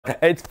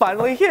It's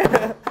finally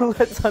here!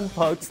 Let's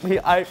unbox the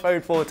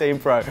iPhone 14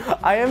 Pro.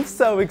 I am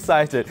so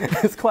excited.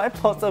 It's quite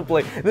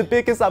possibly the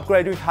biggest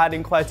upgrade we've had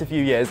in quite a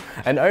few years.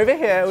 And over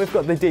here, we've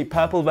got the deep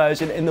purple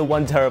version in the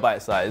 1TB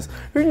size.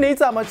 Who needs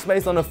that much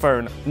space on a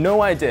phone?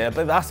 No idea,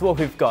 but that's what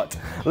we've got.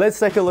 Let's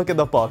take a look at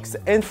the box.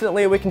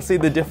 Instantly, we can see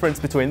the difference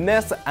between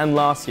this and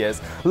last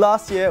year's.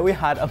 Last year, we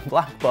had a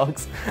black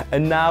box,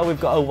 and now we've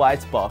got a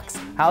white box.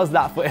 How's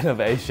that for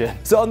innovation?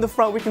 So on the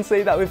front, we can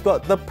see that we've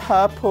got the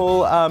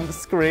purple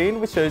screen,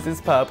 which shows it's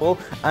purple,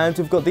 and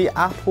we've got the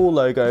Apple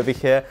logo over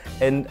here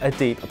in a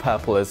deep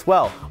purple as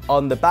well.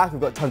 On the back,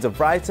 we've got tons of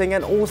writing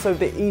and also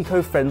the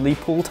eco-friendly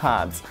pull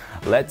tabs.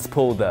 Let's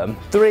pull them.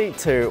 3,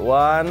 2,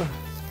 1.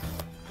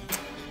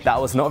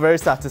 That was not very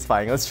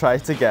satisfying. Let's try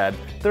it again.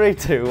 3,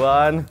 2,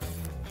 1.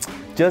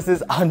 Just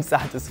as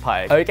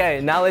unsatisfying.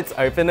 Okay, now let's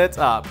open it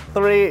up.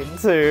 3,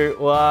 2,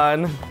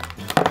 1.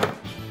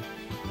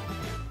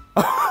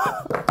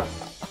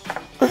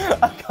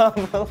 I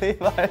can't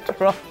believe I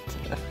dropped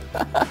it.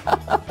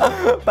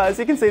 But as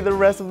you can see, the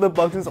rest of the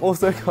box has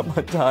also come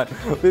undone.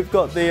 We've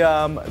got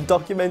the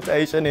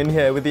documentation in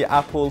here with the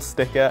Apple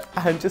sticker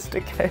and just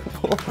a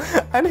cable.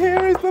 And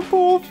here is the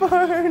poor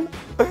phone.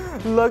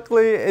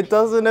 Luckily, it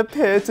doesn't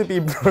appear to be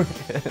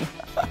broken.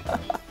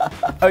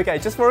 Okay,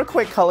 just for a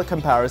quick color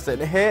comparison,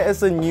 here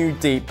is the new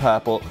deep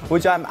purple,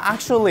 which I'm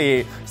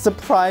actually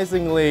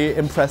surprisingly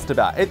impressed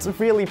about. It's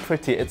really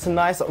pretty. It's a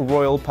nice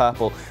royal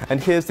purple. And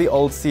here's the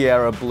old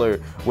Sierra blue,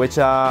 which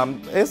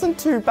isn't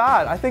too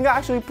bad. I think I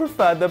actually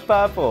prefer the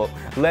purple.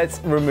 Let's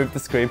remove the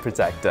screen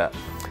protector.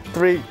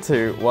 3,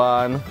 2,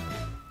 1.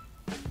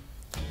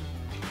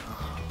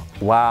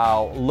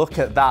 Wow, look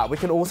at that. We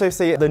can also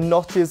see the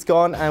notch is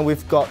gone and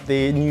we've got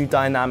the new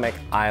dynamic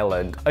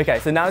island. Okay,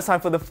 so now it's time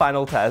for the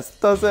final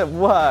test. Does it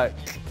work?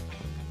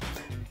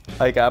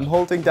 Okay, I'm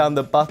holding down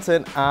the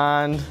button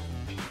and...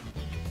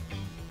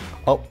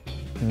 oh,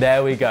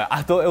 there we go.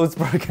 I thought it was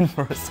broken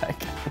for a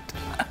second.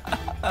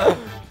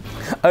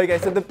 Okay,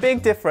 so the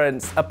big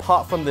difference,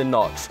 apart from the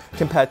notch,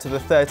 compared to the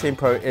 13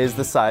 Pro is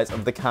the size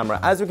of the camera.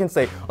 As we can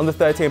see, on the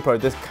 13 Pro,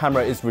 this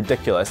camera is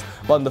ridiculous.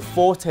 But on the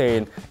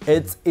 14,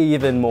 it's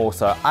even more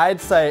so. I'd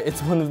say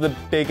it's one of the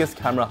biggest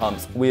camera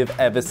humps we have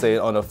ever seen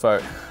on a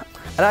phone.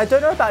 And I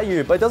don't know about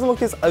you, but it doesn't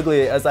look as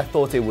ugly as I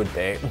thought it would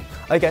be.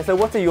 Okay, so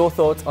what are your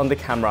thoughts on the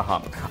camera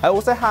hump? I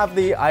also have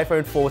the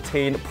iPhone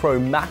 14 Pro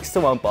Max to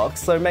unbox,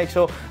 so make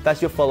sure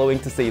that you're following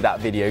to see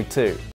that video too.